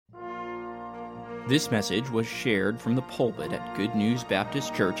This message was shared from the pulpit at Good News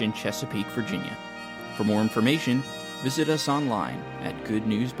Baptist Church in Chesapeake, Virginia. For more information, visit us online at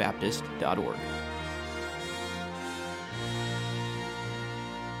goodnewsbaptist.org.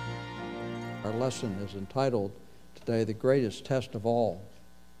 Our lesson is entitled today, The Greatest Test of All.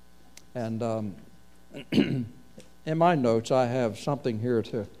 And in my notes, I have something here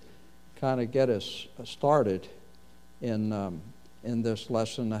to kind of get us started in this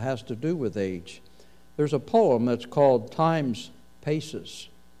lesson that has to do with age. There's a poem that's called Time's Paces.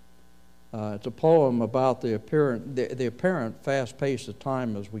 It's a poem about the apparent fast pace of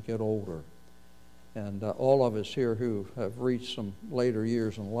time as we get older. And all of us here who have reached some later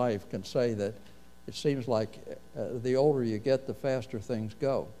years in life can say that it seems like the older you get, the faster things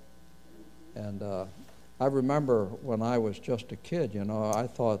go. And I remember when I was just a kid, I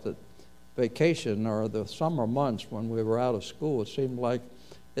thought that vacation or the summer months when we were out of school, it seemed like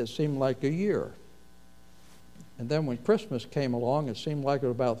a year. And then when Christmas came along, it seemed like it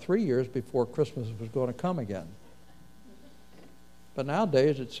was about 3 years before Christmas was going to come again. But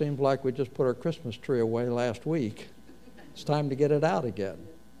nowadays, it seems like we just put our Christmas tree away last week. It's time to get it out again.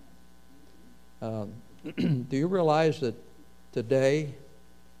 Do you realize that today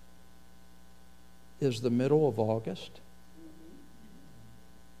is the middle of August?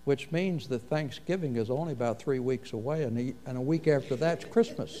 Which means that Thanksgiving is only about 3 weeks away, and a week after that's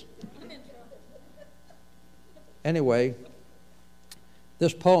Christmas. Anyway,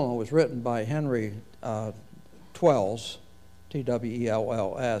 this poem was written by Henry Twells,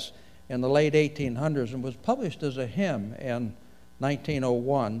 Twells, in the late 1800s and was published as a hymn in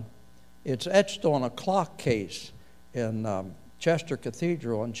 1901. It's etched on a clock case in Chester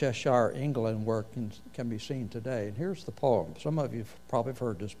Cathedral in Cheshire, England, where it can be seen today. And here's the poem. Some of you probably have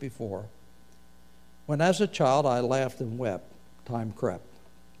heard this before. When as a child I laughed and wept, time crept.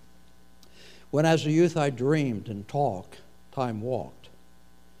 When as a youth I dreamed and talked, time walked.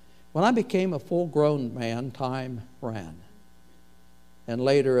 When I became a full-grown man, time ran. And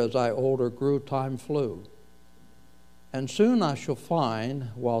later, as I older grew, time flew. And soon I shall find,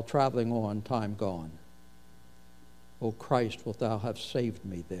 while traveling on, time gone. O Christ, wilt thou have saved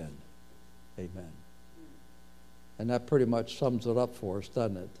me then? Amen. And that pretty much sums it up for us,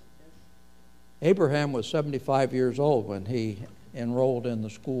 doesn't it? Abraham was 75 years old when he enrolled in the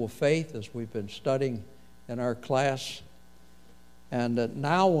School of Faith, as we've been studying in our class. And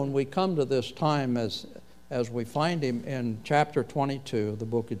now when we come to this time, as we find him in chapter 22 of the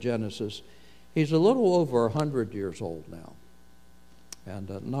book of Genesis, he's a little over 100 years old now. And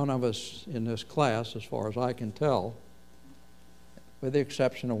none of us in this class, as far as I can tell, with the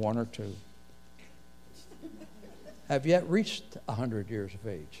exception of one or two, have yet reached 100 years of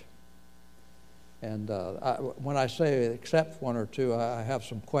age. And when I say except one or two, I have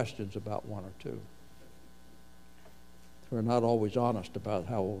some questions about one or two. We're not always honest about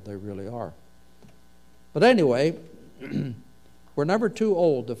how old they really are. But anyway, we're never too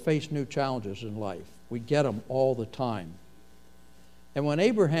old to face new challenges in life. We get them all the time. And when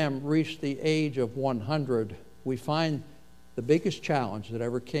Abraham reached the age of 100, we find the biggest challenge that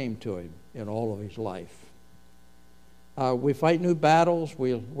ever came to him in all of his life. We fight new battles,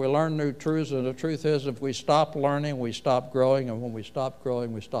 we learn new truths, and the truth is if we stop learning, we stop growing, and when we stop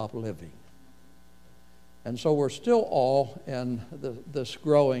growing, we stop living. And so we're still all in this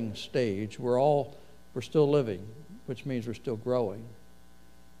growing stage. We're still living, which means we're still growing.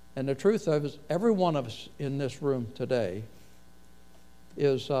 And the truth is, every one of us in this room today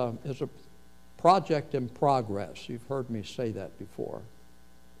is a project in progress. You've heard me say that before.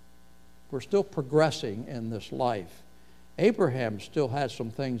 We're still progressing in this life. Abraham still had some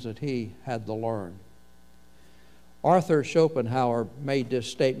things that he had to learn. Arthur Schopenhauer made this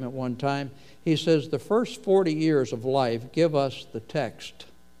statement one time. He says, the first 40 years of life give us the text,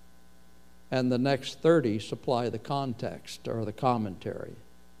 and the next 30 supply the context or the commentary.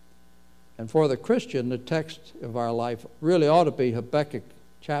 And for the Christian, the text of our life really ought to be Habakkuk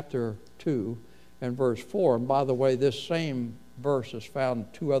chapter 2 and verse 4. And by the way, this same verse is found in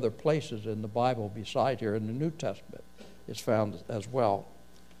two other places in the Bible beside here in the New Testament. It's found as well.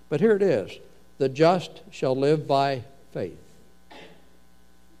 But here it is. The just shall live by faith.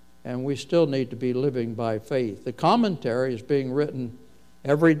 And we still need to be living by faith. The commentary is being written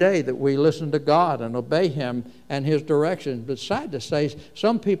every day that we listen to God and obey Him and His direction. But sad to say,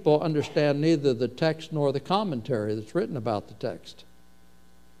 some people understand neither the text nor the commentary that's written about the text.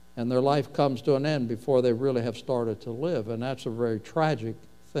 And their life comes to an end before they really have started to live. And that's a very tragic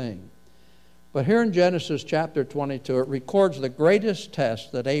thing. But here in Genesis chapter 22, it records the greatest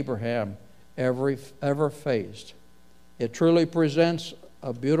test that Abraham ever faced. It truly presents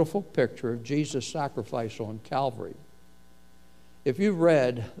a beautiful picture of Jesus' sacrifice on Calvary. If you've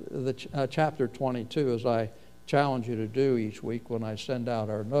read the chapter 22, as I challenge you to do each week when I send out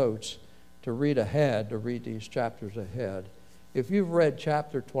our notes, to read ahead, to read these chapters ahead. If you've read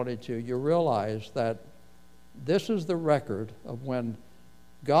chapter 22, you realize that this is the record of when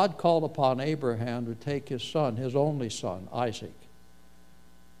God called upon Abraham to take his son, his only son, Isaac,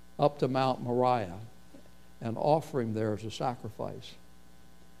 up to Mount Moriah and offer him there as a sacrifice.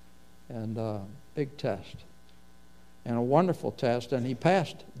 And a big test. And a wonderful test, and he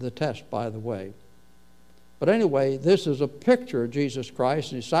passed the test, by the way. But anyway, this is a picture of Jesus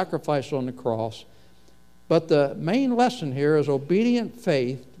Christ and his sacrifice on the cross. But the main lesson here is obedient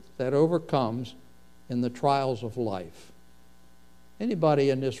faith that overcomes in the trials of life. Anybody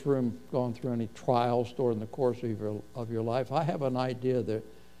in this room going through any trials during the course of your life? I have an idea that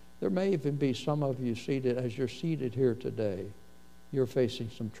there may even be some of you seated, as you're seated here today, you're facing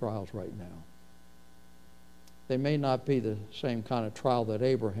some trials right now. They may not be the same kind of trial that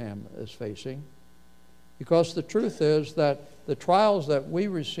Abraham is facing, because the truth is that the trials that we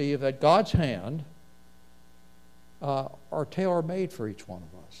receive at God's hand are tailor-made for each one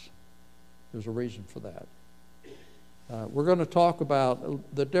of us. There's a reason for that. We're going to talk about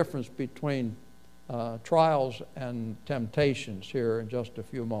the difference between trials and temptations here in just a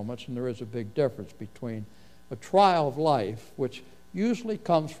few moments, and there is a big difference between a trial of life, which usually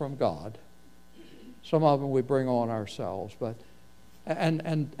comes from God. Some of them we bring on ourselves, but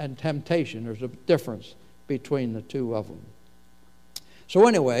and temptation. There's a difference between the two of them. So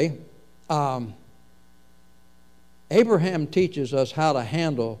anyway, Abraham teaches us how to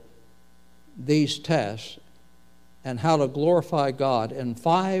handle these tests and how to glorify God in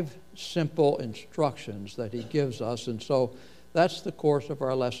 5 simple instructions that he gives us. And so that's the course of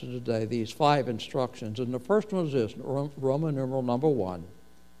our lesson today, these 5 instructions. And the first one is this, Roman numeral number 1.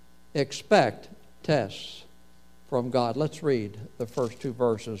 Expect tests from God. Let's read the first 2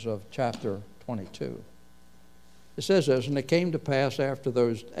 verses of chapter 22. It says this, and it came to pass after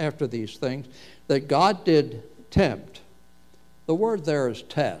these things that God did tempt. The word there is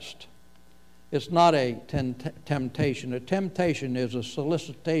test. It's not a temptation. A temptation is a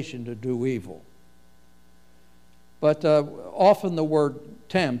solicitation to do evil. But often the word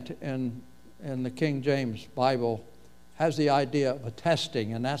tempt in the King James Bible has the idea of a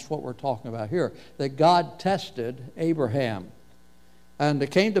testing, and that's what we're talking about here, that God tested Abraham. And it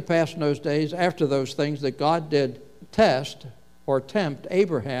came to pass in those days, after those things, that God did test or tempt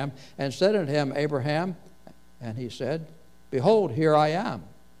Abraham, and said unto him, Abraham, and he said, Behold, here I am.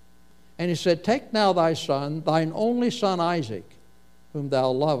 And he said, Take now thy son, thine only son Isaac, whom thou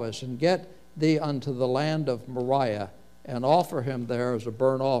lovest, and get thee unto the land of Moriah, and offer him there as a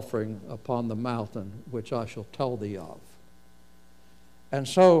burnt offering upon the mountain, which I shall tell thee of. And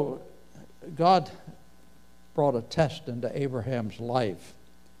so God brought a test into Abraham's life.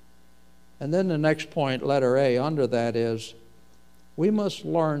 And then the next point, letter A, under that is, we must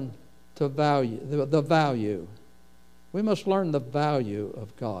learn to value the value. We must learn the value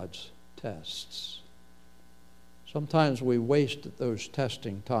of God's tests. Sometimes we waste those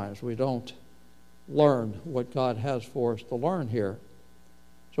testing times. We don't learn what God has for us to learn here.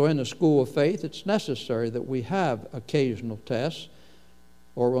 So in the school of faith, it's necessary that we have occasional tests,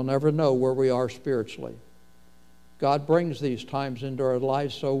 or we'll never know where we are spiritually. God brings these times into our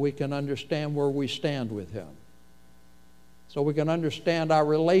lives so we can understand where we stand with Him, so we can understand our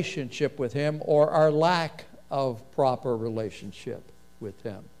relationship with Him or our lack of proper relationship with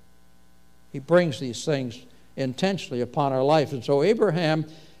Him. He brings these things intentionally upon our life. And so Abraham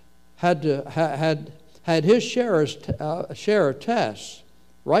had his share of tests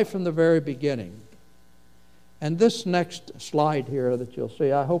right from the very beginning. And this next slide here that you'll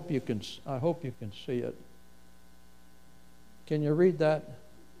see, I hope you can see it. Can you read that?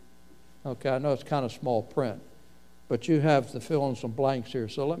 Okay, I know it's kind of small print, but you have to fill in some blanks here,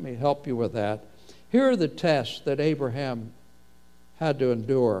 so let me help you with that. Here are the tests that Abraham had to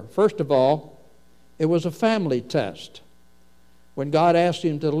endure. First of all, it was a family test. When God asked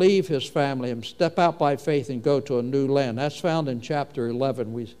him to leave his family and step out by faith and go to a new land. That's found in chapter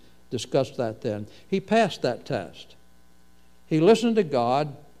 11. We discussed that then. He passed that test. He listened to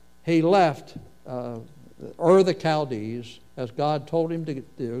God. He left Ur of the Chaldees, as God told him to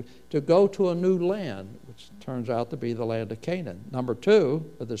do, to go to a new land, which turns out to be the land of Canaan. Number 2,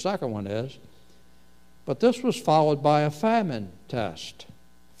 but the second one is, but this was followed by a famine test.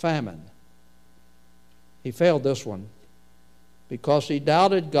 Famine. He failed this one because he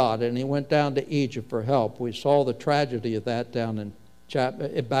doubted God and he went down to Egypt for help. We saw the tragedy of that down in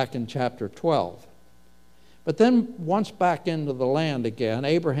back in chapter 12. But then once back into the land again,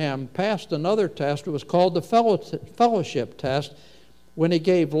 Abraham passed another test. It was called the fellowship test, when he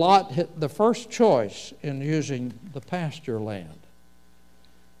gave Lot the first choice in using the pasture land.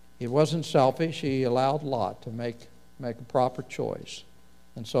 He wasn't selfish. He allowed Lot to make a proper choice.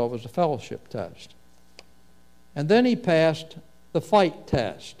 And so it was a fellowship test. And then he passed the fight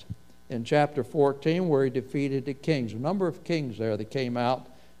test in chapter 14, where he defeated the kings. A number of kings there that came out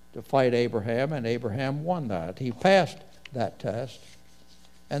to fight Abraham, and Abraham won that. He passed that test.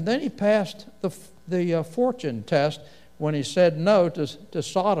 And then he passed the fortune test when he said no to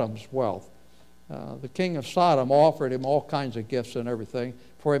Sodom's wealth. The king of Sodom offered him all kinds of gifts and everything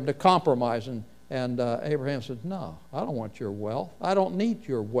for him to compromise, and Abraham said, no, I don't want your wealth. I don't need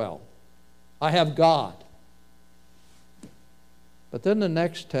your wealth. I have God. But then the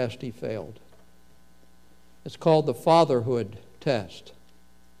next test he failed. It's called the fatherhood test.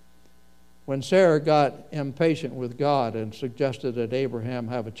 When Sarah got impatient with God and suggested that Abraham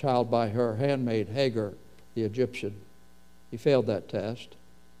have a child by her handmaid Hagar, the Egyptian, he failed that test.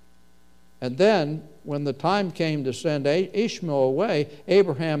 And then, when the time came to send Ishmael away,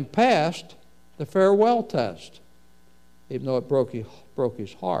 Abraham passed the farewell test, even though it broke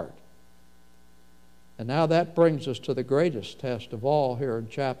his heart. And now that brings us to the greatest test of all here in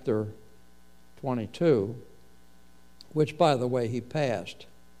chapter 22, which, by the way, he passed.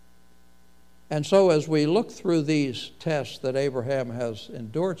 And so as we look through these tests that Abraham has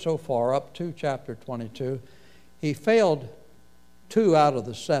endured so far up to chapter 22, he failed 2 out of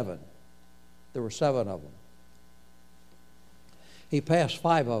the 7. There were 7 of them. He passed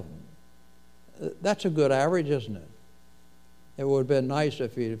 5 of them. That's a good average, isn't it? It would have been nice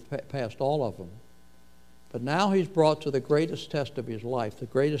if he had passed all of them. But now he's brought to the greatest test of his life, the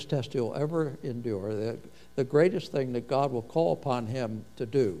greatest test he'll ever endure, the greatest thing that God will call upon him to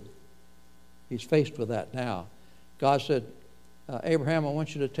do. He's faced with that now. God said, Abraham, I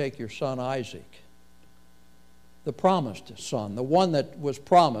want you to take your son Isaac, the promised son, the one that was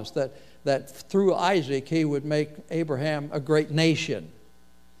promised, that through Isaac he would make Abraham a great nation,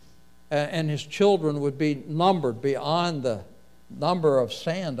 and his children would be numbered beyond the number of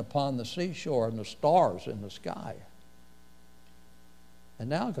sand upon the seashore and the stars in the sky. And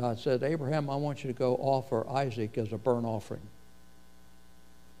now God said, Abraham, I want you to go offer Isaac as a burnt offering.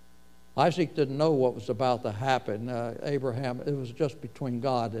 Isaac didn't know what was about to happen. Abraham, it was just between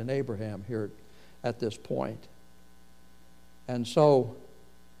God and Abraham here at this point. And so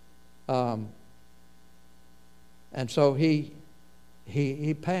he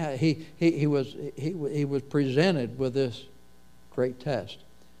was presented with this great test.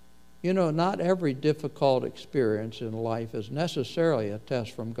 You know, not every difficult experience in life is necessarily a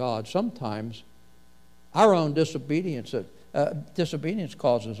test from God. Sometimes our own disobedience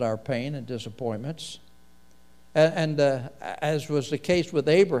causes our pain and disappointments. And as was the case with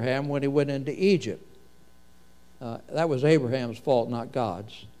Abraham when he went into Egypt. That was Abraham's fault, not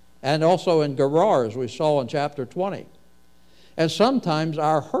God's. And also in Gerar, as we saw in chapter 20. And sometimes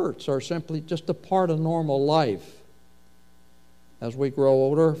our hurts are simply just a part of normal life. As we grow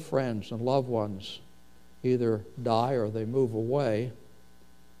older, friends and loved ones either die or they move away,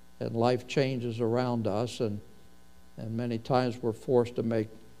 and life changes around us, and many times we're forced to make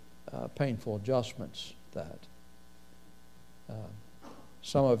painful adjustments. That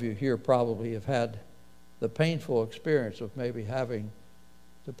some of you here probably have had the painful experience of maybe having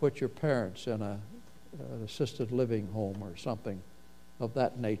to put your parents in an assisted living home or something of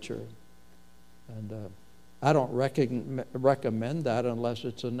that nature. And I don't recommend that unless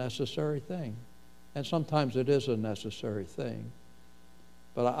it's a necessary thing. And sometimes it is a necessary thing.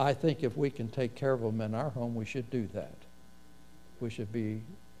 But I think if we can take care of them in our home, we should do that. We should be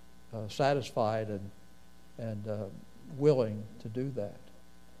satisfied and willing to do that.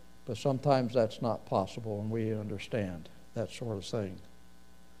 But sometimes that's not possible, and we understand that sort of thing.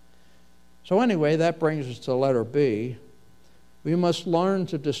 So anyway, that brings us to letter B. We must learn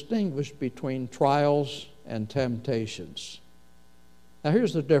to distinguish between trials and temptations. Now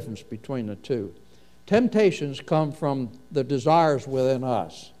here's the difference between the two. Temptations come from the desires within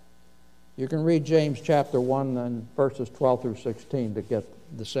us. You can read James chapter 1 and verses 12 through 16 to get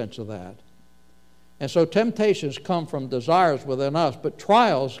the sense of that. And so temptations come from desires within us, but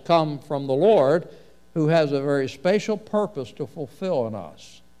trials come from the Lord, who has a very special purpose to fulfill in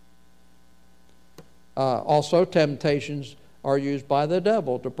us. Also, temptations are used by the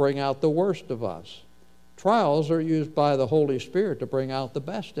devil to bring out the worst of us. Trials are used by the Holy Spirit to bring out the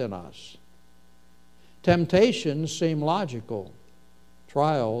best in us. Temptations seem logical.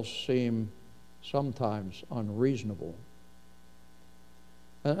 Trials seem sometimes unreasonable.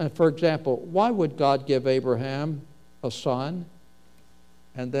 And for example, why would God give Abraham a son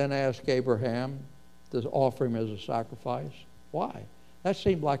and then ask Abraham to offer him as a sacrifice? Why? That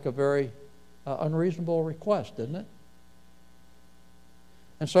seemed like a very unreasonable request, didn't it?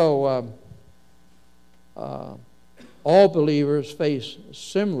 And so all believers face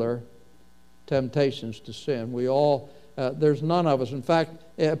similar temptations to sin. We all, there's none of us. In fact,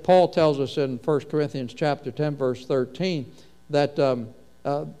 Paul tells us in 1 Corinthians chapter 10, verse 13, that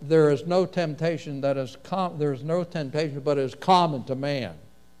there is no temptation that is there is no temptation but is common to man.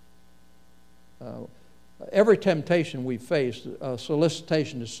 Every temptation we face,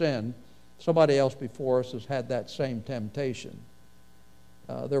 solicitation to sin, somebody else before us has had that same temptation.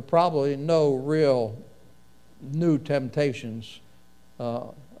 There are probably no real new temptations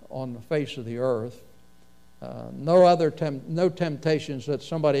on the face of the earth. No temptations that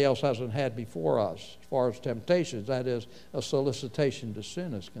somebody else hasn't had before us as far as temptations, that is, a solicitation to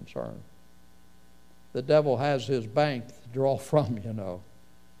sin is concerned. The devil has his bank to draw from, you know.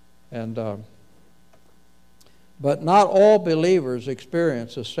 But not all believers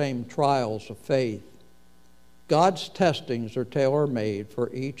experience the same trials of faith. God's testings are tailor-made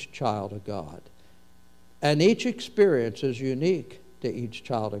for each child of God. And each experience is unique to each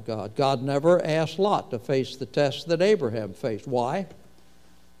child of God. God never asked Lot to face the test that Abraham faced. Why?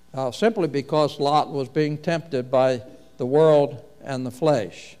 Simply because Lot was being tempted by the world and the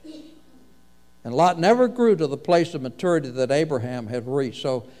flesh. And Lot never grew to the place of maturity that Abraham had reached.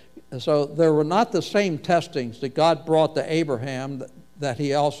 So there were not the same testings that God brought to Abraham that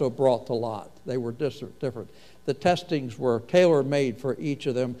he also brought to Lot. They were different. The testings were tailor-made for each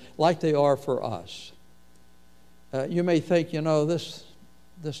of them, like they are for us. You may think, you know, this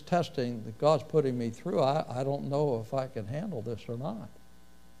testing that God's putting me through, I don't know if I can handle this or not.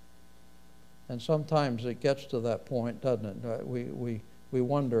 And sometimes it gets to that point, doesn't it? We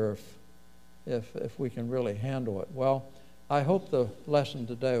wonder if we can really handle it. Well, I hope the lesson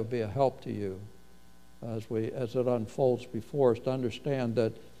today will be a help to you as it unfolds before us, to understand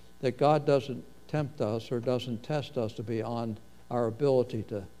that God doesn't tempt us or doesn't test us to beyond our ability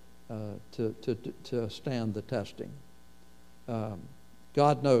to stand the testing.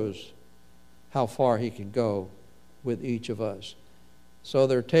 God knows how far He can go with each of us. So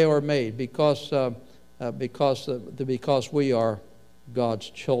they're tailor-made because we are God's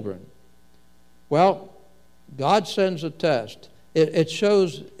children. Well, God sends a test. It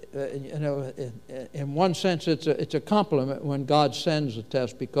shows, in one sense, it's a compliment when God sends a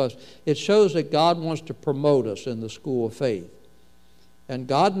test, because it shows that God wants to promote us in the school of faith. And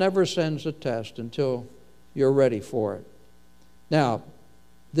God never sends a test until you're ready for it. Now,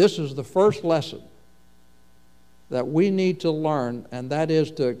 this is the first lesson that we need to learn, and that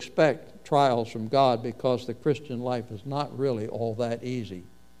is to expect trials from God, because the Christian life is not really all that easy.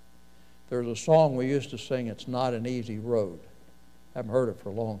 There's a song we used to sing, "It's Not an Easy Road." I haven't heard it for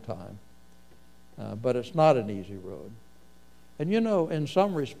a long time. But it's not an easy road. And you know, in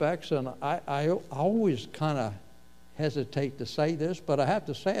some respects, and I always kind of hesitate to say this, but I have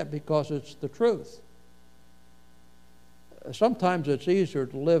to say it because it's the truth. Sometimes it's easier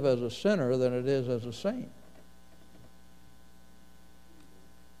to live as a sinner than it is as a saint.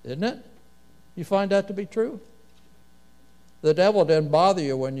 Isn't it? You find that to be true? The devil didn't bother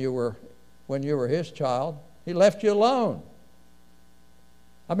you when you were his child. He left you alone.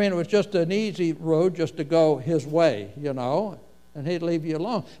 I mean, it was just an easy road just to go his way, you know, and he'd leave you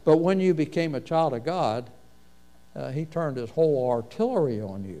alone. But when you became a child of God, he turned his whole artillery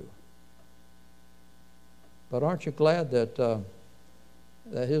on you. But aren't you glad that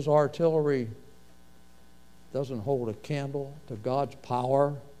his artillery doesn't hold a candle to God's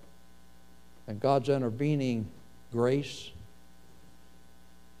power and God's intervening grace?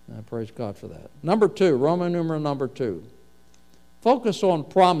 And I praise God for that. Number 2, Roman numeral number 2. Focus on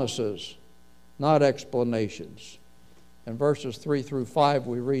promises, not explanations. In verses 3 through 5,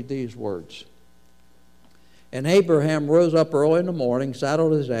 we read these words. And Abraham rose up early in the morning,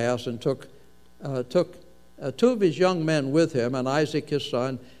 saddled his ass, and took 2 of his young men with him, and Isaac his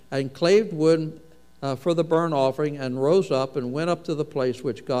son, and claved wood for the burnt offering, and rose up and went up to the place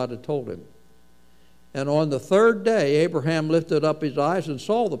which God had told him. And on the 3rd day Abraham lifted up his eyes and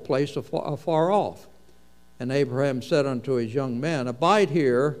saw the place afar off. And Abraham said unto his young men, Abide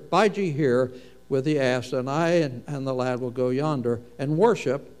ye here with the ass, and I and the lad will go yonder and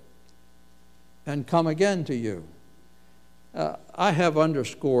worship, and come again to you. I have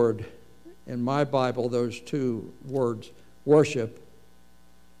underscored in my Bible those 2 words, worship,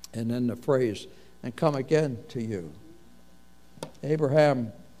 and then the phrase, and come again to you.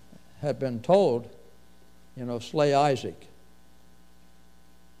 Abraham had been told, slay Isaac.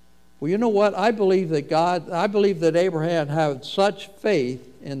 Well, you know what? I believe that Abraham had such faith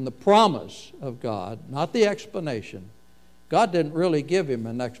in the promise of God, not the explanation. God didn't really give him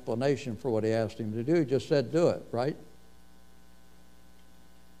an explanation for what he asked him to do. He just said, do it, right?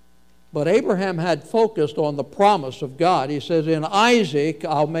 But Abraham had focused on the promise of God. He says, in Isaac,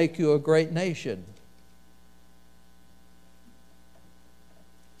 I'll make you a great nation.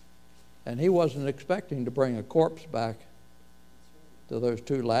 And he wasn't expecting to bring a corpse back to those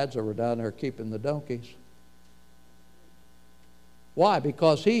two lads that were down there keeping the donkeys. Why?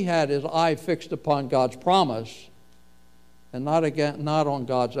 Because he had his eye fixed upon God's promise and not on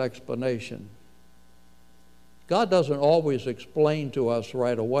God's explanation. God doesn't always explain to us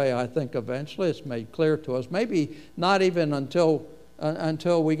right away. I think eventually it's made clear to us. Maybe not even until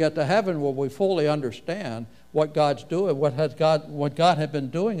we get to heaven will we fully understand what God's doing, what God had been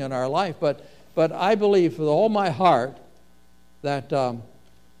doing in our life. But I believe with all my heart that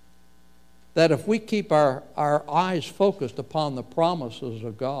if we keep our eyes focused upon the promises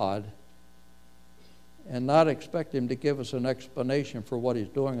of God and not expect Him to give us an explanation for what He's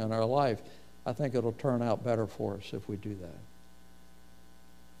doing in our life, I think it'll turn out better for us if we do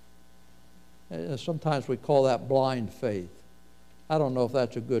that. Sometimes we call that blind faith. I don't know if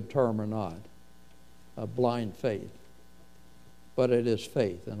that's a good term or not, a blind faith. But it is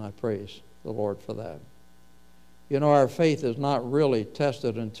faith, and I praise the Lord for that. You know, our faith is not really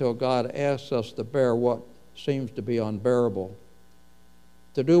tested until God asks us to bear what seems to be unbearable,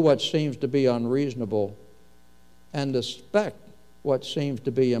 to do what seems to be unreasonable, and to expect what seems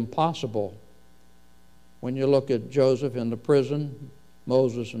to be impossible. When you look at Joseph in the prison,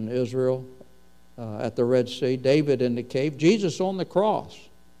 Moses in Israel at the Red Sea, David in the cave, Jesus on the cross,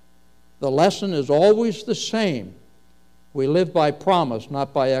 the lesson is always the same. We live by promise,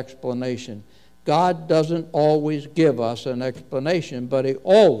 not by explanation. God doesn't always give us an explanation, but He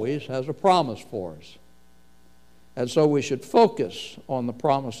always has a promise for us. And so we should focus on the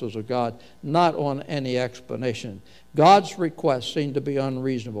promises of God, not on any explanation. God's requests seem to be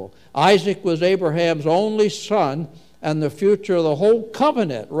unreasonable. Isaac was Abraham's only son, and the future of the whole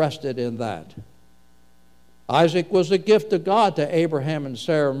covenant rested in that. Isaac was a gift of God to Abraham and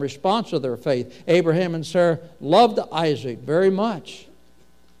Sarah in response to their faith. Abraham and Sarah loved Isaac very much,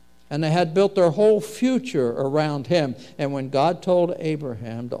 and they had built their whole future around him. And when God told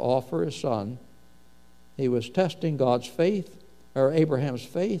Abraham to offer his son, He was testing God's faith, or Abraham's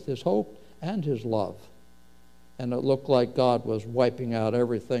faith, his hope, and his love. And it looked like God was wiping out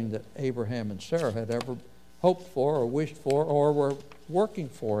everything that Abraham and Sarah had ever hoped for or wished for or were working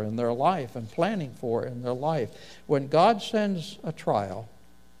for in their life and planning for in their life. When God sends a trial,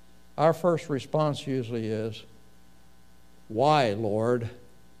 our first response usually is, "Why, Lord?"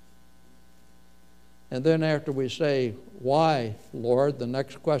 And then after we say, "Why, Lord?" the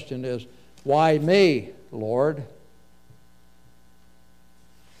next question is, "Why me, Lord?"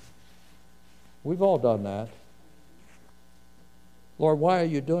 We've all done that. "Lord, why are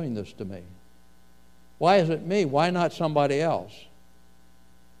you doing this to me? Why is it me? Why not somebody else?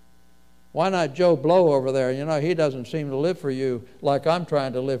 Why not Joe Blow over there? You know, he doesn't seem to live for you like I'm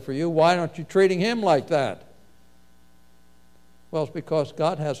trying to live for you. Why aren't you treating him like that?" Well, it's because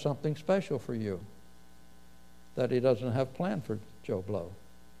God has something special for you that He doesn't have planned for Joe Blow,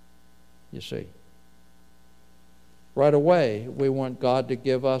 you see. Right away, we want God to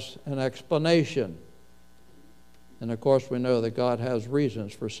give us an explanation. And of course, we know that God has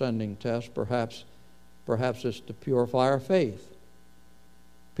reasons for sending tests. Perhaps it's to purify our faith.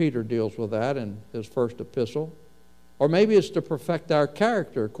 Peter deals with that in his first epistle. Or maybe it's to perfect our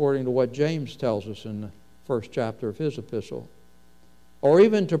character, according to what James tells us in the first chapter of his epistle. Or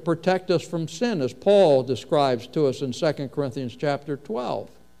even to protect us from sin, as Paul describes to us in 2 Corinthians chapter 12.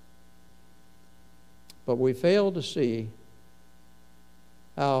 But we fail to see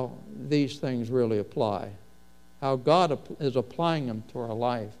how these things really apply, how God is applying them to our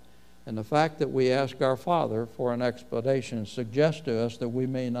life. And the fact that we ask our Father for an explanation suggests to us that we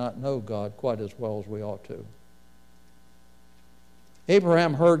may not know God quite as well as we ought to.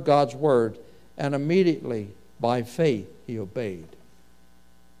 Abraham heard God's word, and immediately, by faith, he obeyed.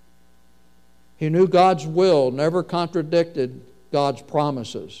 He knew God's will never contradicted God's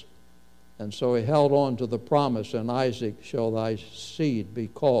promises. And so he held on to the promise, "And Isaac shall thy seed be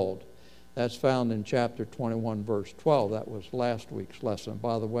called." That's found in chapter 21, verse 12. That was last week's lesson.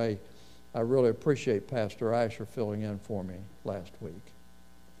 By the way, I really appreciate Pastor Asher filling in for me last week.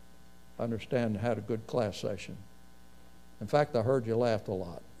 I understand I had a good class session. In fact, I heard you laughed a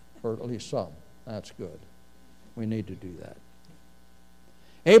lot, or at least some. That's good. We need to do that.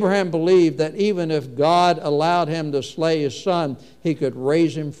 Abraham believed that even if God allowed him to slay his son, he could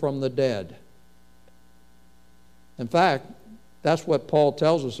raise him from the dead. In fact, that's what Paul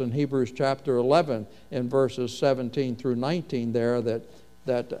tells us in Hebrews chapter 11 in verses 17 through 19 there,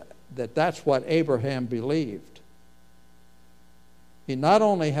 that's what Abraham believed. He not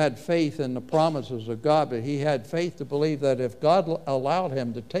only had faith in the promises of God, but he had faith to believe that if God allowed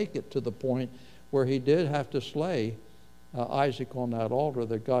him to take it to the point where he did have to slay Isaac on that altar,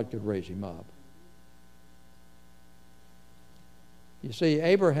 that God could raise him up. You see,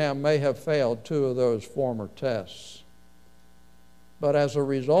 Abraham may have failed 2 of those former tests. But as a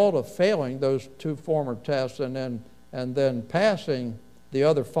result of failing those 2 former tests and then passing the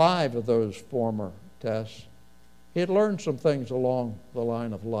other 5 of those former tests, he had learned some things along the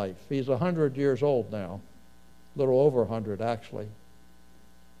line of life. He's 100 years old now, a little over 100 actually.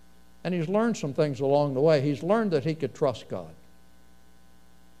 And he's learned some things along the way. He's learned that he could trust God.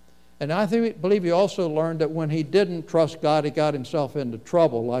 And I believe he also learned that when he didn't trust God, he got himself into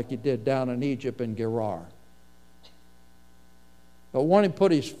trouble like he did down in Egypt in Gerar. But when he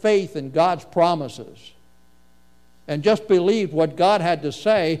put his faith in God's promises and just believed what God had to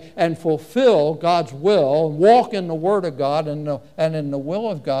say and fulfill God's will, and walk in the Word of God and in the will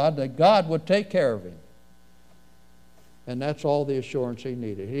of God, that God would take care of him. And that's all the assurance he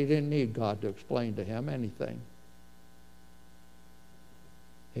needed. He didn't need God to explain to him anything.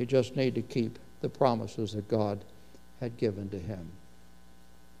 He just needed to keep the promises that God had given to him.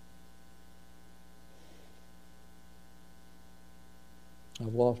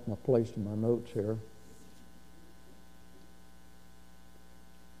 I've lost my place in my notes here.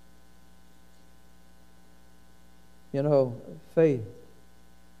 You know, faith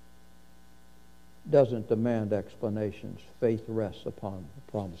doesn't demand explanations. Faith rests upon the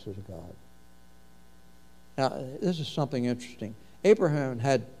promises of God. Now, this is something interesting. Abraham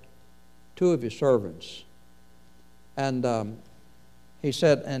had 2 of his servants, and he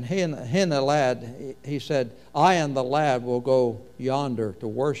said, and he and the lad, he said, I and the lad will go yonder to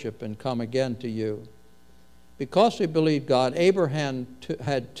worship and come again to you. Because he believed God, Abraham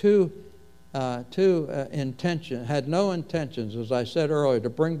had no intentions, as I said earlier, to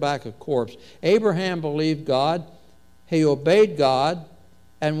bring back a corpse. Abraham believed God. He obeyed God,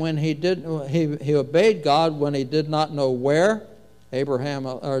 and when he obeyed God when he did not know where. Hebrews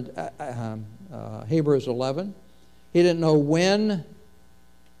 11. He didn't know when.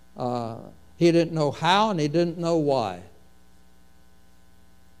 He didn't know how, and he didn't know why.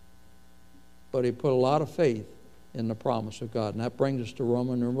 But he put a lot of faith in the promise of God, and that brings us to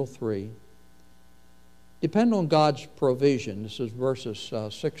Romans numeral 3. Depend on God's provision. This is verses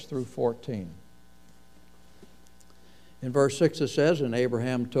 6 through 14. In verse 6 it says, and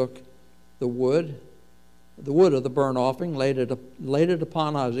Abraham took the wood of the burnt offering, laid it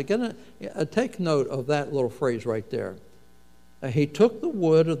upon Isaac. And take note of that little phrase right there. He took the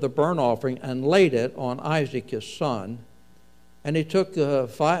wood of the burnt offering and laid it on Isaac his son. And he took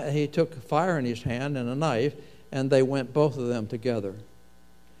fire in his hand and a knife, and they went both of them together.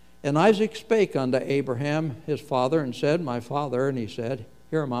 And Isaac spake unto Abraham his father, and said, My father. And he said,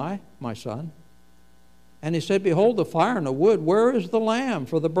 Here am I, my son. And he said, Behold the fire and the wood, where is the lamb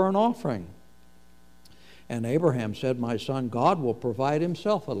for the burnt offering? And Abraham said, My son, God will provide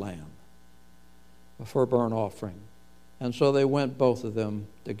himself a lamb for a burnt offering. And so they went both of them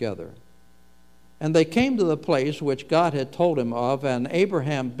together. And they came to the place which God had told him of, and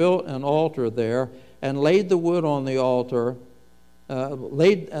Abraham built an altar there, and laid the wood on the altar,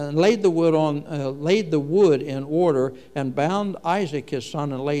 laid the wood in order, and bound Isaac his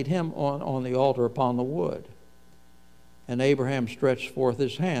son, and laid him on the altar upon the wood. And Abraham stretched forth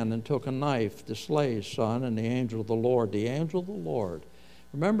his hand and took a knife to slay his son, and the angel of the Lord.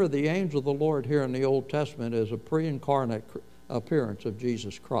 Remember, the angel of the Lord here in the Old Testament is a pre-incarnate appearance of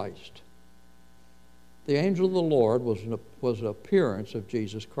Jesus Christ. The angel of the Lord was an appearance of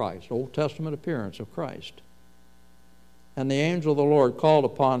Jesus Christ, Old Testament appearance of Christ. And the angel of the Lord called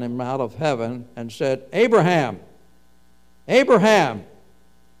upon him out of heaven and said, Abraham, Abraham.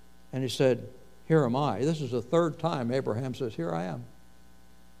 And he said, Here am I. This is the 3rd time Abraham says, Here I am.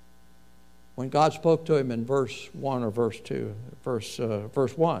 When God spoke to him in verse 1 or verse 2,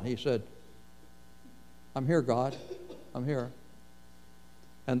 verse 1, he said, I'm here, God. I'm here.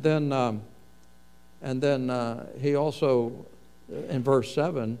 And then he also, in verse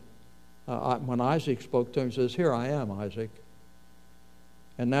 7, when Isaac spoke to him, he says, Here I am, Isaac.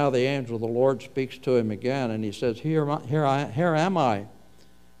 And now the angel of the Lord speaks to him again, and he says, Here am I.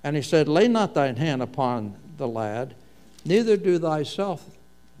 And he said, Lay not thine hand upon the lad, neither do thyself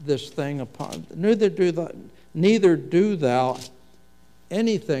this thing upon, neither do thou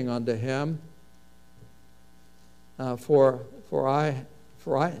anything unto him, for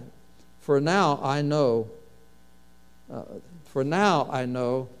now I know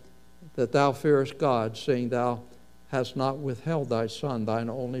that thou fearest God, seeing thou hast not withheld thy son, thine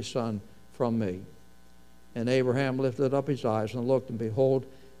only son, from me. And Abraham lifted up his eyes and looked, and behold,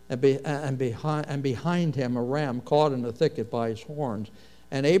 and behind him a ram caught in the thicket by his horns.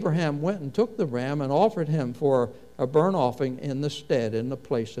 And Abraham went and took the ram and offered him for a burnt offering in the stead, in the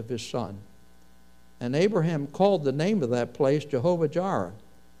place of his son. And Abraham called the name of that place Jehovah-Jireh,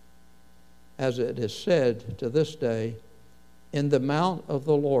 as it is said to this day, in the mount of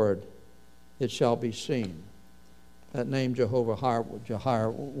the Lord it shall be seen. That name Jehovah-Jireh,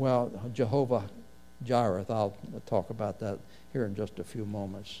 I'll talk about that here in just a few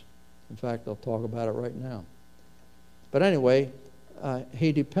moments. In fact, I'll talk about it right now. But anyway,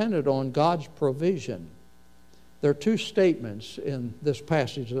 he depended on God's provision. There are two statements in this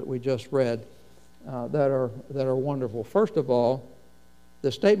passage that we just read that are wonderful. First of all,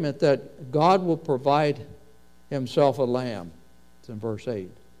 the statement that God will provide himself a lamb. It's in verse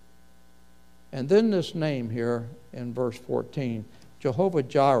 8. And then this name here in verse 14,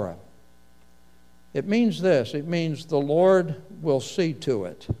 Jehovah-Jireh. It means this. It means the Lord will see to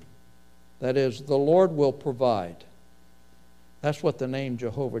it. That is, the Lord will provide. That's what the name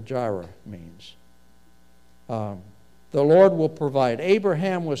Jehovah-Jireh means. The Lord will provide.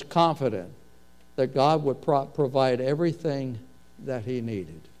 Abraham was confident that God would provide everything that he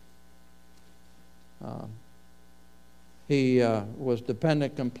needed. He was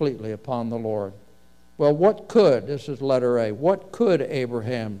dependent completely upon the Lord. Well, this is letter A, what could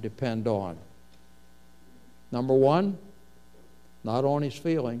Abraham depend on? Number one, not on his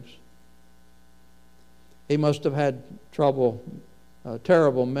feelings. He must have had terrible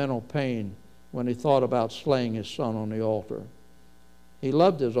mental pain when he thought about slaying his son on the altar. He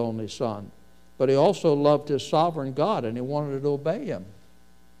loved his only son, but he also loved his sovereign God, and he wanted to obey him.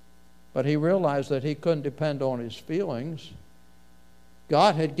 But he realized that he couldn't depend on his feelings.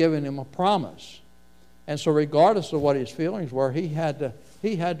 God had given him a promise. And so regardless of what his feelings were, he had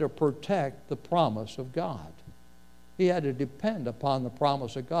to protect the promise of God. He had to depend upon the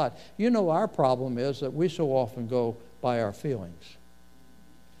promise of God. You know, our problem is that we so often go by our feelings.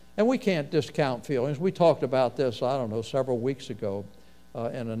 And we can't discount feelings. We talked about this, several weeks ago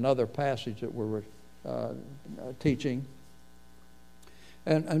in another passage that we were teaching.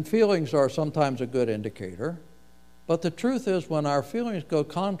 And feelings are sometimes a good indicator. But the truth is, when our feelings go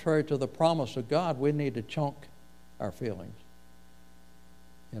contrary to the promise of God, we need to chunk our feelings,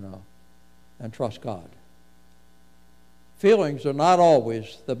 and trust God. Feelings are not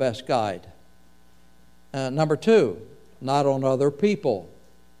always the best guide. Number two, not on other people.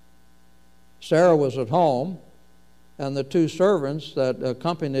 Sarah was at home, and the two servants that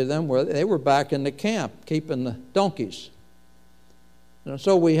accompanied them were back in the camp keeping the donkeys. And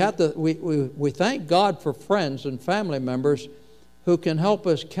so we thank God for friends and family members who can help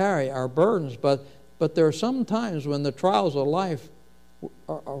us carry our burdens, but there are some times when the trials of life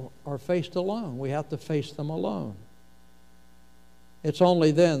are faced alone. We have to face them alone. It's only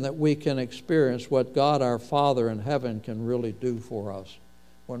then that we can experience what God our Father in heaven can really do for us,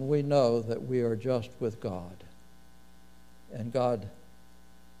 when we know that we are just with God. And God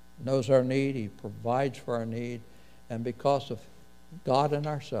knows our need, He provides for our need, and because of God and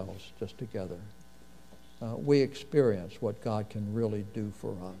ourselves just together, we experience what God can really do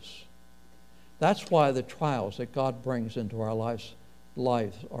for us. That's why the trials that God brings into our lives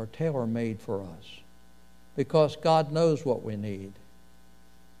are tailor-made for us, because God knows what we need.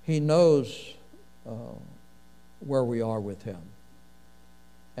 He knows where we are with Him,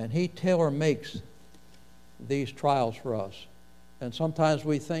 and He tailor-makes these trials for us. And sometimes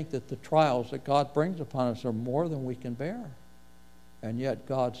we think that the trials that God brings upon us are more than we can bear. And yet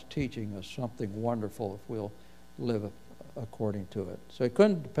God's teaching us something wonderful if we'll live according to it. So it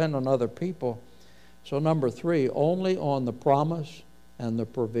couldn't depend on other people. So number three, only on the promise and the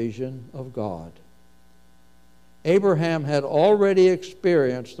provision of God. Abraham had already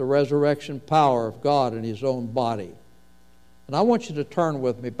experienced the resurrection power of God in his own body. And I want you to turn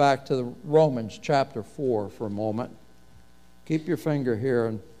with me back to Romans chapter 4 for a moment. Keep your finger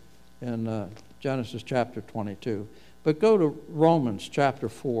here in Genesis chapter 22. But go to Romans chapter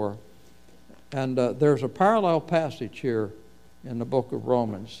 4, and there's a parallel passage here in the book of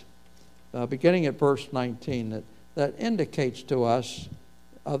Romans, beginning at verse 19, that indicates to us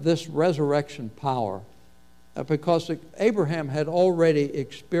this resurrection power, because Abraham had already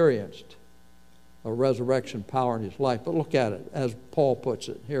experienced a resurrection power in his life. But look at it, as Paul puts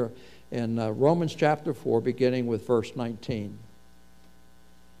it here in Romans chapter 4, beginning with verse 19.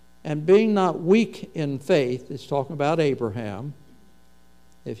 And being not weak in faith, it's talking about Abraham.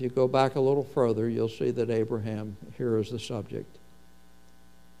 If you go back a little further, you'll see that Abraham here is the subject.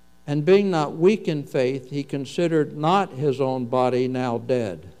 And being not weak in faith, he considered not his own body now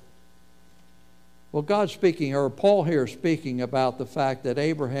dead. Well, God's speaking, or Paul here is speaking about the fact that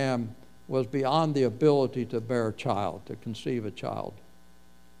Abraham was beyond the ability to bear a child, to conceive a child.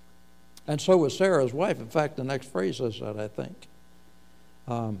 And so was Sarah's wife. In fact, the next phrase says that, I think.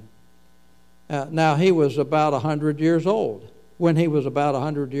 Now, he was about 100 years old. When he was about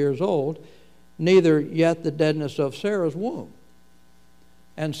 100 years old, neither yet the deadness of Sarah's womb.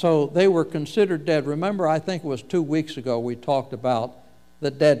 And so they were considered dead. Remember, I think it was 2 weeks ago we talked about the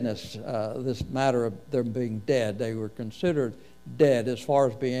deadness, this matter of them being dead. They were considered dead as far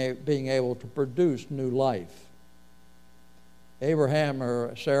as being able to produce new life. Abraham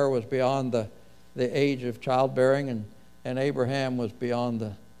or Sarah was beyond the age of childbearing, and Abraham was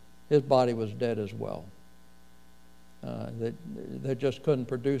beyond his body was dead as well. They just couldn't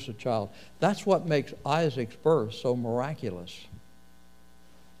produce a child. That's what makes Isaac's birth so miraculous.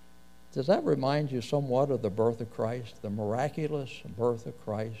 Does that remind you somewhat of the birth of Christ, the miraculous birth of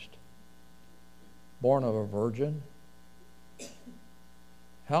Christ, born of a virgin?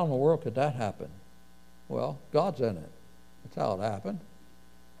 How in the world could that happen? Well, God's in it. That's how it happened.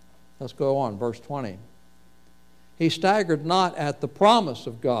 Let's go on, verse 20. He staggered not at the promise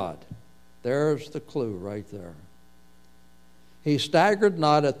of God. There's the clue right there. He staggered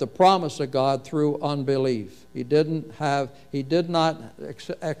not at the promise of God through unbelief. He did not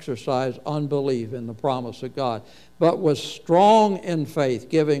exercise unbelief in the promise of God, but was strong in faith,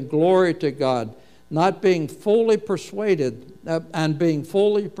 giving glory to God, not being fully persuaded,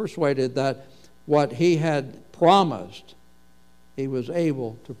 that what he had promised, he was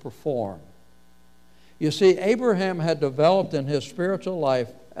able to perform. You see, Abraham had developed in his spiritual life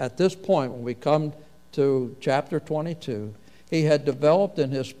at this point, when we come to chapter 22, he had developed in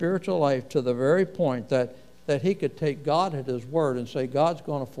his spiritual life to the very point that he could take God at his word and say, God's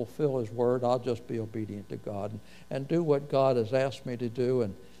going to fulfill his word. I'll just be obedient to God and do what God has asked me to do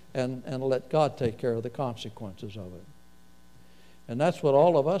and let God take care of the consequences of it. And that's what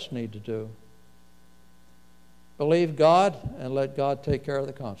all of us need to do. Believe God and let God take care of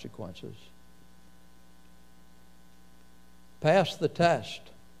the consequences. Pass the test.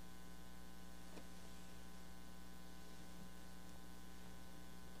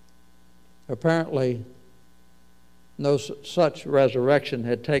 Apparently, no such resurrection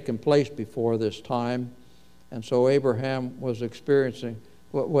had taken place before this time, and so Abraham was experiencing,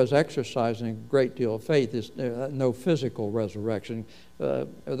 was exercising a great deal of faith. There's no physical resurrection.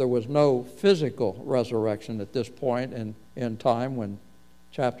 There was no physical resurrection at this point in time when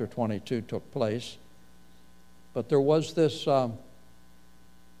chapter 22 took place. But there was this,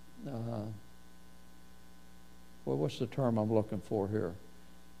 what's the term I'm looking for here?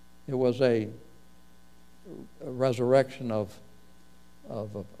 It was a resurrection of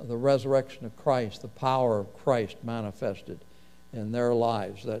the resurrection of Christ, the power of Christ manifested in their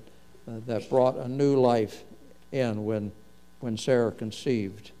lives that brought a new life in when Sarah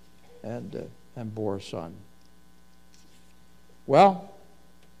conceived and bore a son. Well,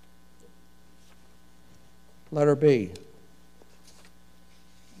 letter B.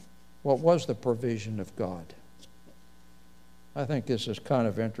 What was the provision of God? I think this is kind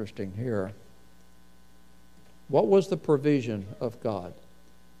of interesting here. What was the provision of God?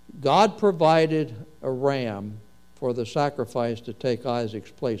 God provided a ram for the sacrifice to take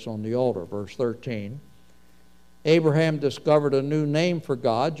Isaac's place on the altar, verse 13. Abraham discovered a new name for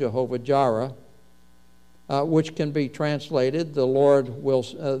God, Jehovah Jireh, which can be translated, the Lord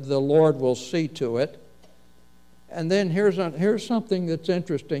will see to it. And then here's something that's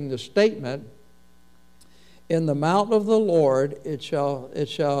interesting, the statement, in the mount of the Lord it shall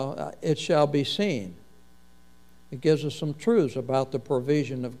be seen. It gives us some truths about the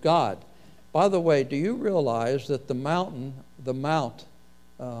provision of God. By the way, do you realize that the Mount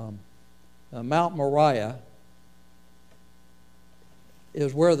Moriah,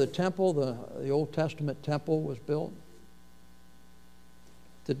 is where the temple, the Old Testament temple, was built?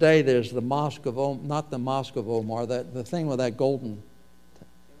 Today there's the Mosque of Omar, not the Mosque of Omar, the thing with that golden.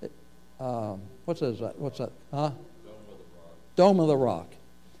 What's that? What's that? Huh? Dome of the Rock.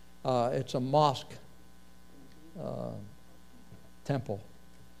 It's a mosque temple.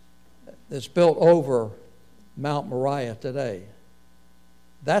 It's built over Mount Moriah today.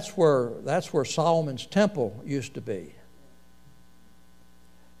 That's where Solomon's temple used to be.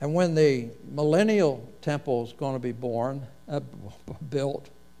 And when the millennial temple is going to be built,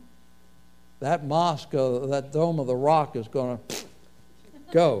 that mosque, that Dome of the Rock is going to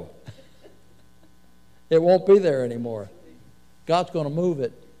Go. It won't be there anymore. God's going to move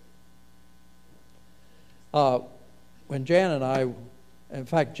it. When Jan and I, in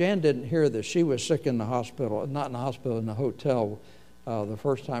fact, Jan didn't hear this. She was sick in the hospital, not in the hospital, in the hotel the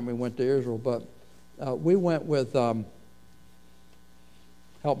first time we went to Israel. But we went with, help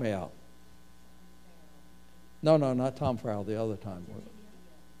me out. No, not Tom Farrell, the other time.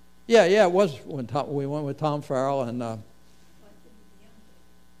 Yeah, it was when we went with Tom Farrell and,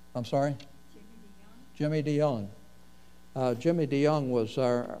 I'm sorry? Jimmy DeYoung. Jimmy DeYoung was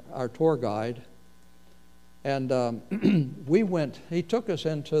our tour guide. And we went, he took us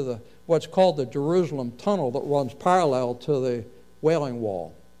into what's called the Jerusalem Tunnel that runs parallel to the Wailing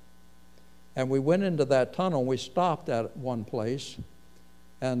Wall. And we went into that tunnel, we stopped at one place,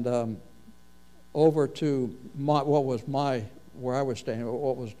 and over to where I was staying,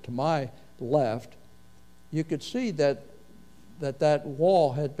 what was to my left, you could see that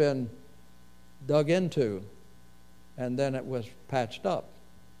wall had been dug into, and then it was patched up.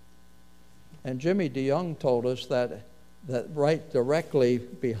 And Jimmy DeYoung told us that right directly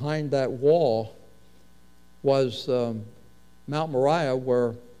behind that wall was Mount Moriah,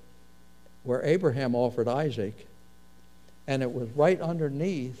 where Abraham offered Isaac, and it was right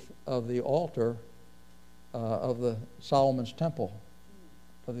underneath of the altar of the Solomon's temple,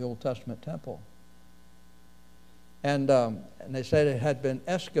 of the Old Testament temple. And they said it had been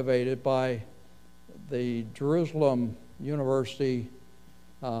excavated by the Jerusalem University.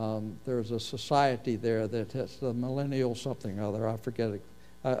 There's a society there that has the millennial something or other. I forget it.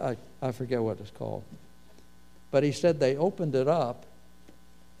 I forget what it's called. But he said they opened it up,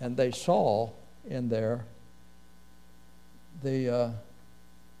 and they saw in there the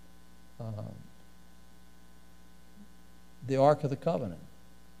Ark of the Covenant.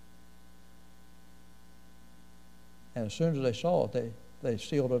 And as soon as they saw it, they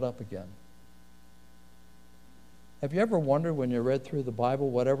sealed it up again. Have you ever wondered when you read through the Bible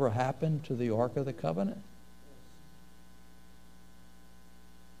whatever happened to the Ark of the Covenant?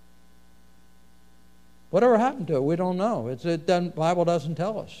 Whatever happened to it, we don't know. The Bible doesn't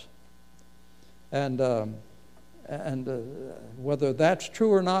tell us. And whether that's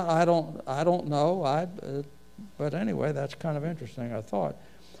true or not, I don't know. But anyway, that's kind of interesting, I thought.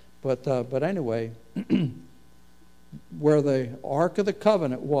 But anyway, where the Ark of the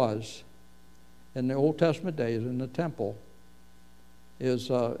Covenant was in the Old Testament days in the temple is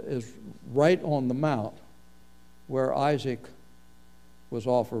right on the mount where Isaac was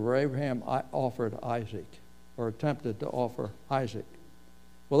offered, where Abraham offered Isaac, or attempted to offer Isaac.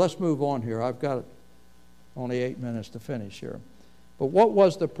 Well, let's move on here. I've got only 8 minutes to finish here. But what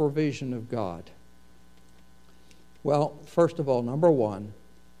was the provision of God? Well, first of all, number one,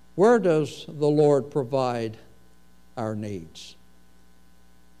 where does the Lord provide our needs?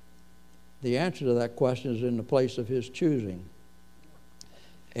 The answer to that question is in the place of his choosing.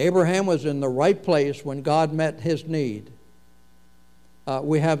 Abraham was in the right place when God met his need.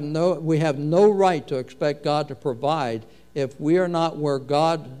 We have no right to expect God to provide if we are not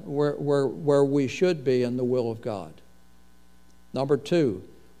where we should be in the will of God. Number two,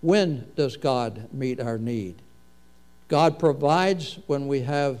 when does God meet our need? God provides when we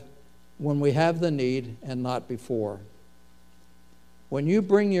have the need and not before. When you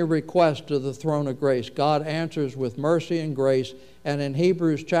bring your request to the throne of grace, God answers with mercy and grace. And in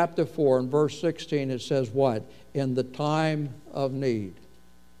Hebrews chapter 4 and verse 16 it says what? In the time of need.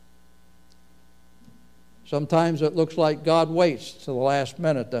 Sometimes it looks like God waits to the last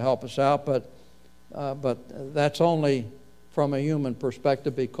minute to help us out, but that's only from a human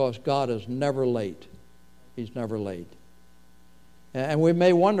perspective, because God is never late. He's never late. And we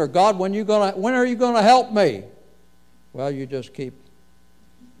may wonder, God, when are you going to help me? Well, you just keep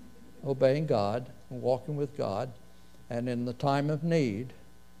obeying God and walking with God, and in the time of need,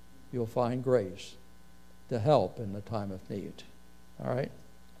 you'll find grace to help in the time of need. All right?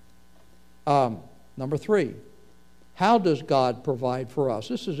 Number three, how does God provide for us?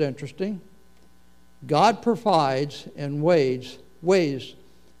 This is interesting. God provides in ways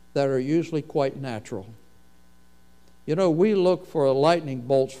that are usually quite natural. You know, we look for lightning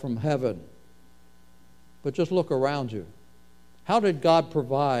bolts from heaven, but just look around you. How did God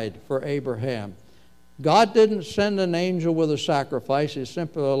provide for Abraham? God didn't send an angel with a sacrifice. He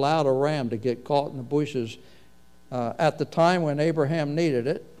simply allowed a ram to get caught in the bushes at the time when Abraham needed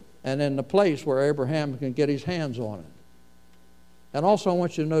it, and in the place where Abraham can get his hands on it. And also I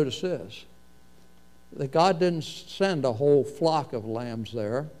want you to notice this, that God didn't send a whole flock of lambs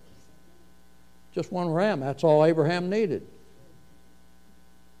there. Just one ram, that's all Abraham needed.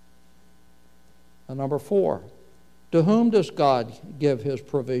 And number four, To whom does God give his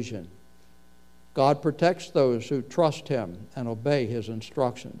provision? God protects those who trust him and obey his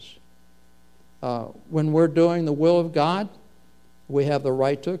instructions. When we're doing the will of God, we have the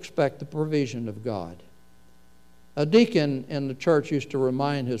right to expect the provision of God. A deacon in the church used to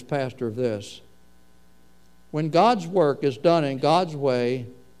remind his pastor of this. When God's work is done in God's way,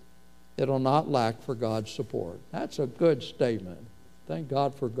 it'll not lack for God's support. That's a good statement. Thank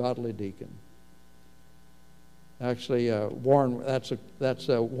God for a godly deacon. Actually, Warren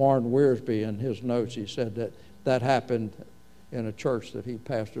Wiersbe in his notes. He said that happened in a church that he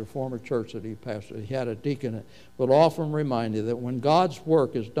pastored, a former church that he pastored. He had a deacon that would often remind you that when God's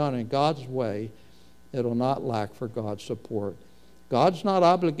work is done in God's way, it'll not lack for God's support. God's not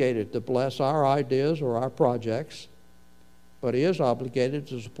obligated to bless our ideas or our projects, but he is obligated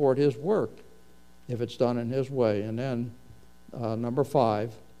to support his work if it's done in his way. And then number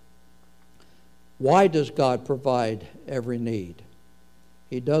 5, why does God provide every need?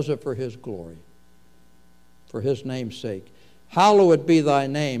 He does it for his glory, for his name's sake. Hallowed be thy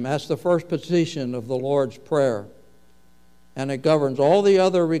name. That's the first petition of the Lord's Prayer. And it governs all the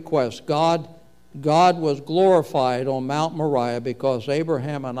other requests. God was glorified on Mount Moriah because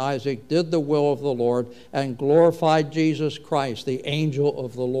Abraham and Isaac did the will of the Lord and glorified Jesus Christ, the angel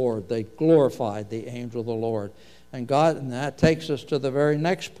of the Lord. They glorified the angel of the Lord. And that takes us to the very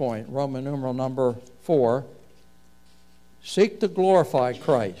next point, Roman numeral number 4. Seek to glorify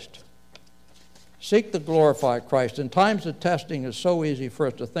Christ. Seek to glorify Christ. In times of testing, it's so easy for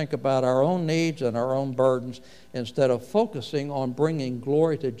us to think about our own needs and our own burdens instead of focusing on bringing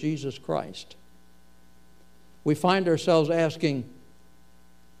glory to Jesus Christ. We find ourselves asking,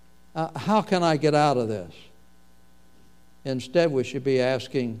 how can I get out of this? Instead, we should be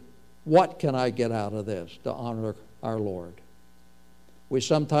asking, what can I get out of this to honor our Lord? We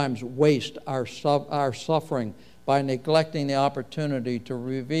sometimes waste our suffering by neglecting the opportunity to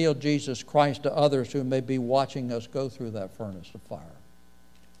reveal Jesus Christ to others who may be watching us go through that furnace of fire.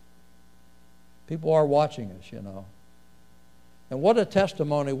 People are watching us, you know. And what a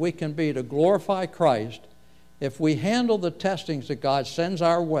testimony we can be to glorify Christ if we handle the testings that God sends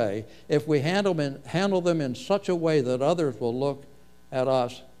our way, if we handle them in such a way that others will look at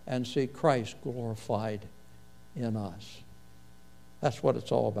us and see Christ glorified in us. That's what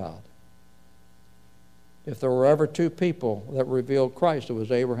it's all about. If there were ever 2 people that revealed Christ, it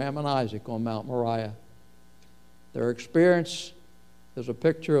was Abraham and Isaac on Mount Moriah. Their experience is a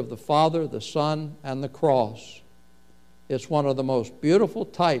picture of the Father, the Son, and the cross. It's one of the most beautiful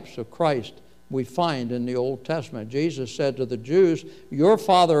types of Christ we find in the Old Testament. Jesus said to the Jews, your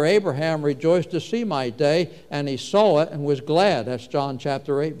father Abraham rejoiced to see my day, and he saw it and was glad. That's John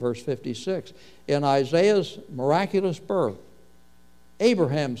chapter 8, verse 56. In Isaiah's miraculous birth,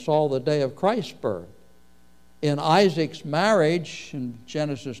 Abraham saw the day of Christ's birth. In Isaac's marriage, in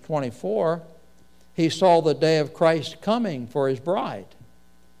Genesis 24, he saw the day of Christ coming for his bride.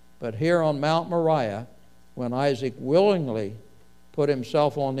 But here on Mount Moriah, when Isaac willingly put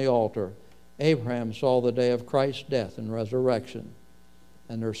himself on the altar, Abraham saw the day of Christ's death and resurrection.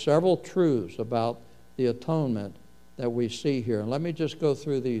 And there are several truths about the atonement that we see here. And let me just go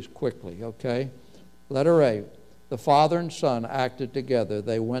through these quickly, okay? Letter A, the Father and Son acted together.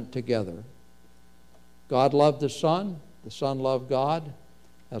 They went together. God loved the Son loved God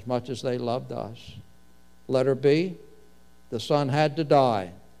as much as they loved us. Letter B, the Son had to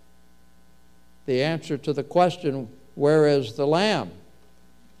die. The answer to the question, where is the Lamb?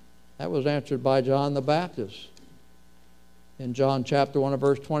 That was answered by John the Baptist in John chapter 1 and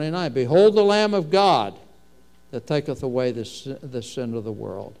verse 29. Behold the Lamb of God that taketh away the sin of the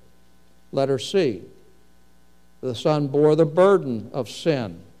world. Letter C, the Son bore the burden of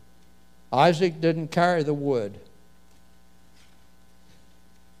sin. Isaac didn't carry the wood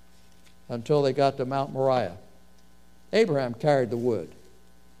until they got to Mount Moriah. Abraham carried the wood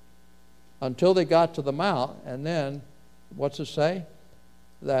until they got to the mount, and then, what's it say?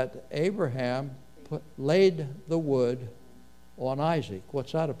 That Abraham laid the wood on Isaac.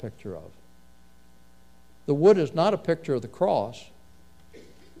 What's that a picture of? The wood is not a picture of the cross.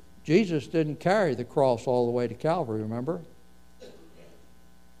 Jesus didn't carry the cross all the way to Calvary, remember?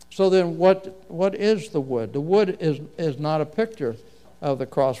 So then what is the wood? The wood is not a picture of the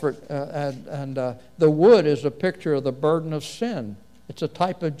cross. The wood is a picture of the burden of sin. It's a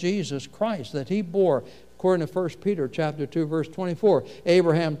type of Jesus Christ that he bore. According to 1 Peter chapter 2, verse 24,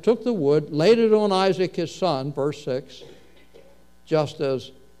 Abraham took the wood, laid it on Isaac his son, verse 6, just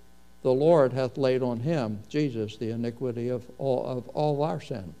as the Lord hath laid on him, Jesus, the iniquity of all our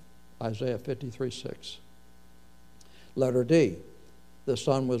sin. Isaiah 53, 6. Letter D, the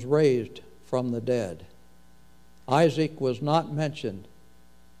Son was raised from the dead. Isaac was not mentioned.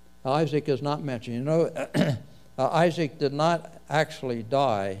 Isaac is not mentioned. You know, Isaac did not actually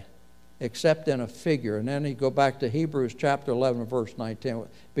die except in a figure. And then you go back to Hebrews chapter 11, verse 19. It would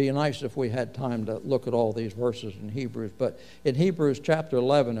be nice if we had time to look at all these verses in Hebrews. But in Hebrews chapter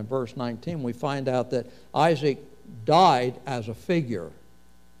 11 and verse 19, we find out that Isaac died as a figure.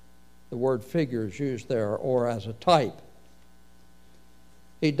 The word figure is used there, or as a type.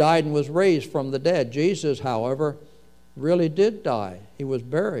 He died and was raised from the dead. Jesus, however, really did die. He was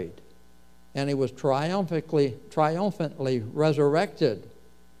buried. And he was triumphantly resurrected.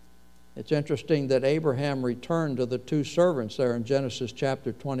 It's interesting that Abraham returned to the two servants there in Genesis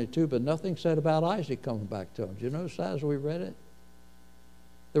chapter 22, but nothing said about Isaac coming back to him. Do you notice that as we read it?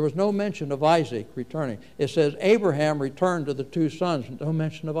 There was no mention of Isaac returning. It says Abraham returned to the two sons, no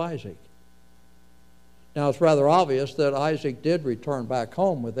mention of Isaac. Now, it's rather obvious that Isaac did return back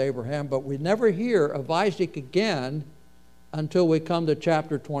home with Abraham, but we never hear of Isaac again until we come to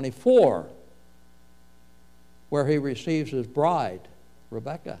chapter 24, where he receives his bride,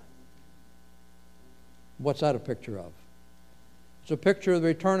 Rebekah. What's that a picture of? It's a picture of the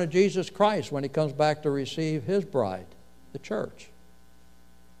return of Jesus Christ when he comes back to receive his bride, the church.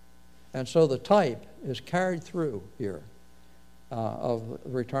 And so the type is carried through here of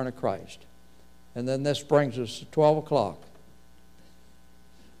the return of Christ. And then this brings us to 12 o'clock.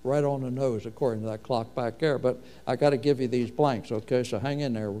 Right on the nose, according to that clock back there. But I got to give you these blanks, okay? So hang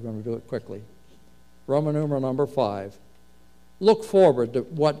in there. We're going to do it quickly. Roman numeral number 5. Look forward to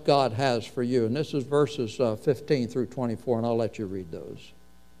what God has for you. And this is verses 15 through 24, and I'll let you read those.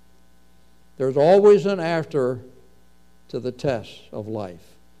 There's always an after to the test of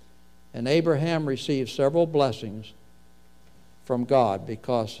life. And Abraham received several blessings from God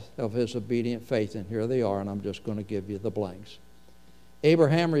because of his obedient faith. And here they are, and I'm just going to give you the blanks.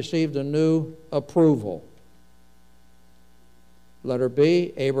 Abraham received a new approval. Letter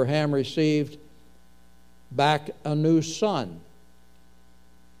B, Abraham received back a new son.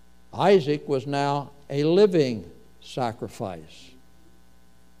 Isaac was now a living sacrifice.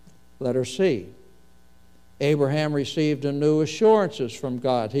 Letter C, Abraham received a new assurances from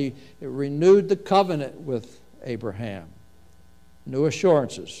God. He renewed the covenant with Abraham. New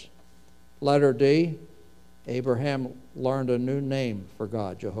assurances. Letter D, Abraham learned a new name for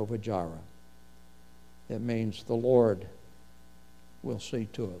God, Jehovah Jireh. It means the Lord will see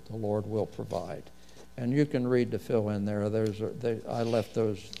to it. The Lord will provide. And you can read to fill in there. I left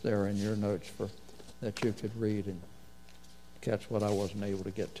those there in your notes for that you could read and catch what I wasn't able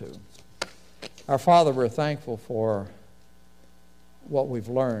to get to. Our Father, we're thankful for what we've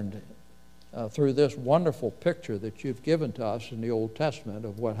learned through this wonderful picture that you've given to us in the Old Testament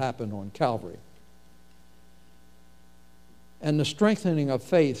of what happened on Calvary. And the strengthening of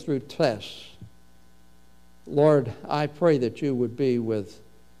faith through tests. Lord, I pray that you would be with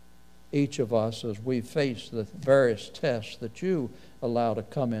each of us as we face the various tests that you allow to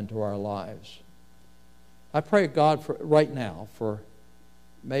come into our lives. I pray, God, for right now, for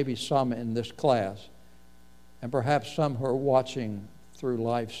maybe some in this class, and perhaps some who are watching through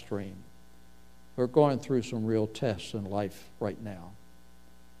live stream, who are going through some real tests in life right now.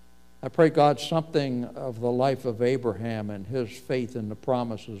 I pray, God, something of the life of Abraham and his faith in the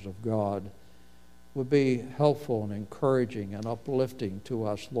promises of God would be helpful and encouraging and uplifting to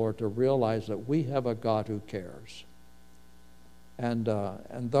us, Lord, to realize that we have a God who cares. And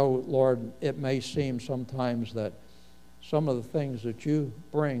though, Lord, it may seem sometimes that some of the things that you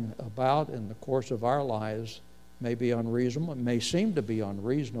bring about in the course of our lives may be unreasonable, it may seem to be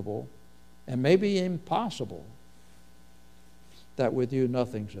unreasonable, and may be impossible, that with you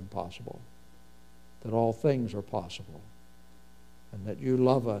nothing's impossible, that all things are possible, and that you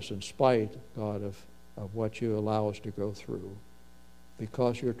love us in spite, God, of what you allow us to go through,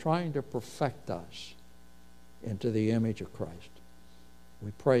 because you're trying to perfect us into the image of Christ.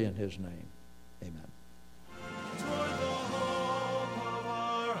 We pray in his name. Amen. Toward the hope of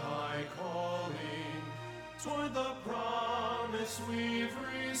our high calling, toward the promise we've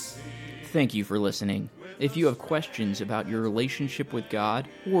received. Thank you for listening. If you have questions about your relationship with God,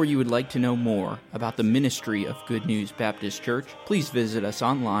 or you would like to know more about the ministry of Good News Baptist Church, please visit us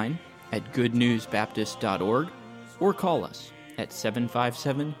online at goodnewsbaptist.org or call us at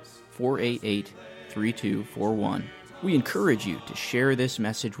 757-488-3241. We encourage you to share this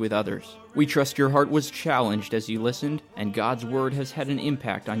message with others. We trust your heart was challenged as you listened, and God's Word has had an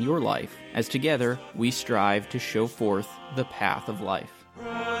impact on your life, as together we strive to show forth the path of life.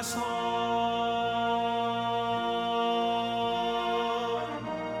 Press on.